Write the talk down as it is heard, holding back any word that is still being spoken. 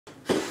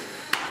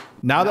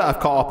Now that I've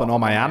caught up on all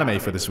my anime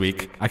for this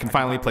week, I can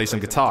finally play some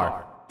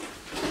guitar.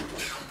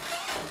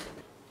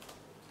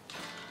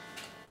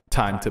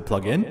 Time to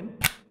plug in.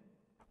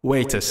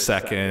 Wait a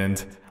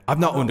second, I've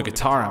not owned a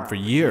guitar amp for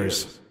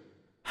years.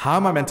 How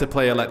am I meant to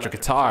play electric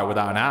guitar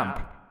without an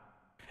amp?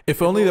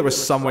 If only there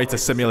was some way to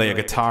simulate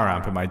a guitar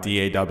amp in my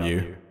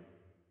DAW.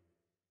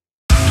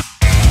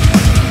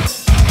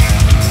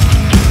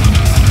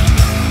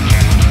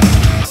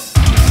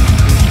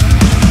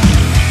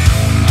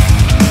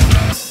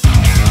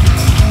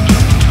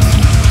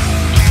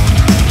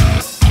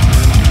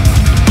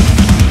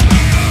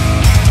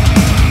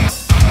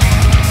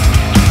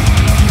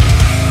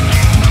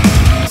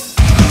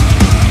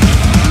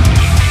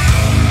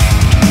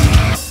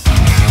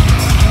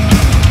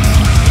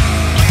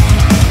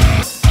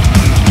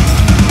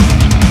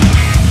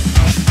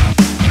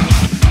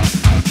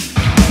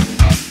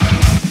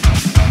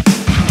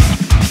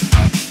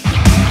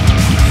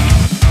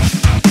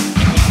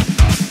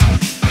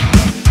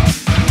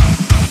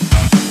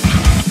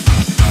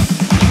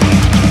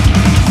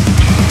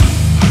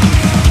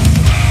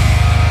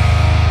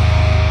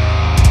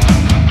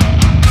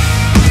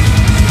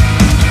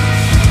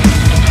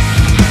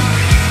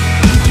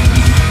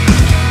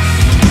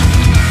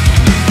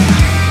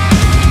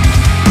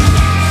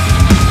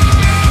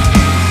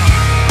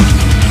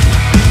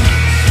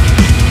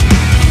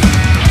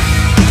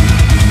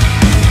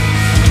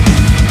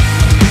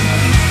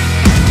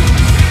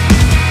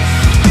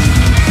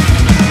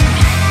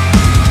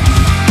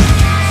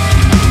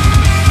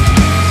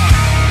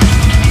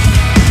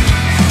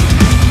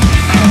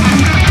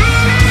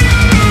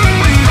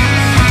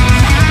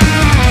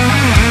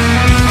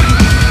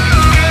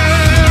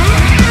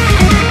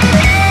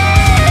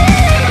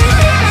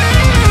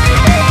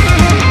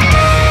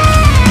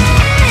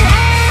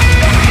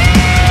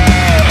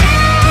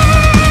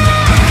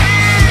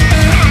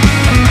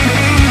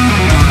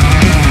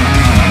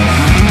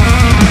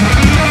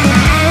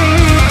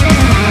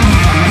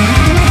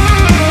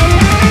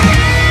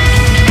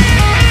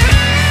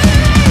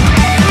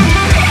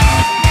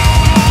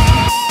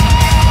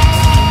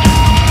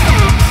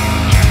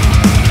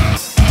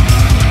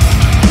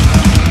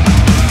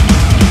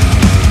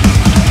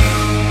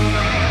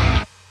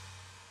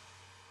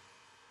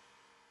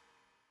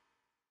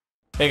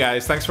 Hey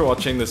guys, thanks for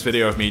watching this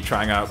video of me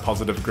trying out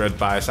Positive Grid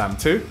Bias Amp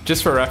 2.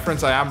 Just for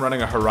reference, I am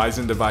running a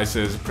Horizon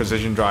Devices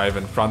Precision Drive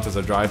in front as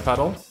a drive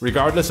pedal.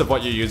 Regardless of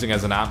what you're using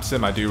as an amp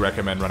sim, I do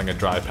recommend running a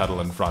drive pedal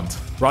in front.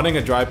 Running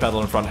a drive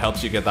pedal in front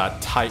helps you get that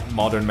tight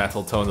modern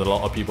metal tone that a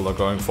lot of people are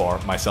going for,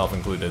 myself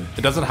included.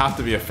 It doesn't have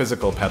to be a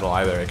physical pedal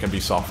either, it can be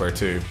software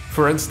too.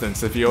 For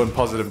instance, if you own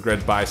Positive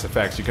Grid Bias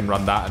Effects, you can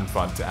run that in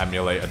front to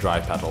emulate a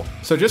drive pedal.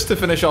 So just to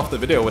finish off the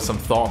video with some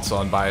thoughts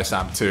on Bias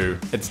Amp 2,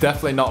 it's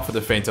definitely not for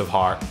the faint of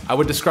heart. I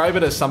would describe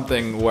it as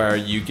something where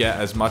you get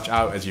as much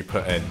out as you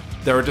put in.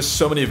 There are just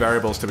so many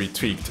variables to be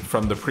tweaked,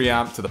 from the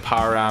preamp to the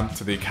power amp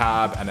to the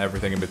cab and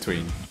everything in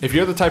between. If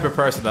you're the type of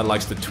person that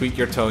likes to tweak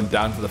your tone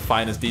down to the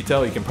finest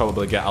detail, you can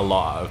probably get a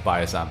lot out of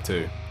Bias Amp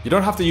 2. You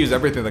don't have to use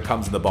everything that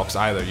comes in the box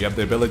either. You have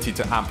the ability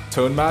to amp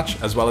tone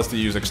match, as well as to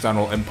use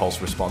external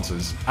impulse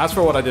responses. As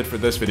for what I did for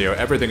this video,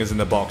 everything is in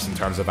the box in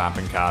terms of amp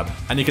and cab.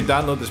 And you can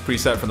download this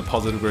preset from the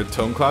Positive Grid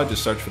Tonecloud,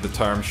 just search for the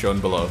term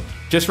shown below.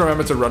 Just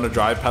remember to run a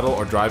drive pedal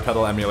or drive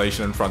pedal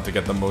emulation in front to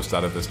get the most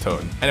out of this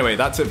tone. Anyway,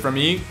 that's it from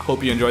me.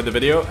 Hope you enjoyed the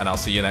video, and I'll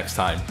see you next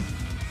time.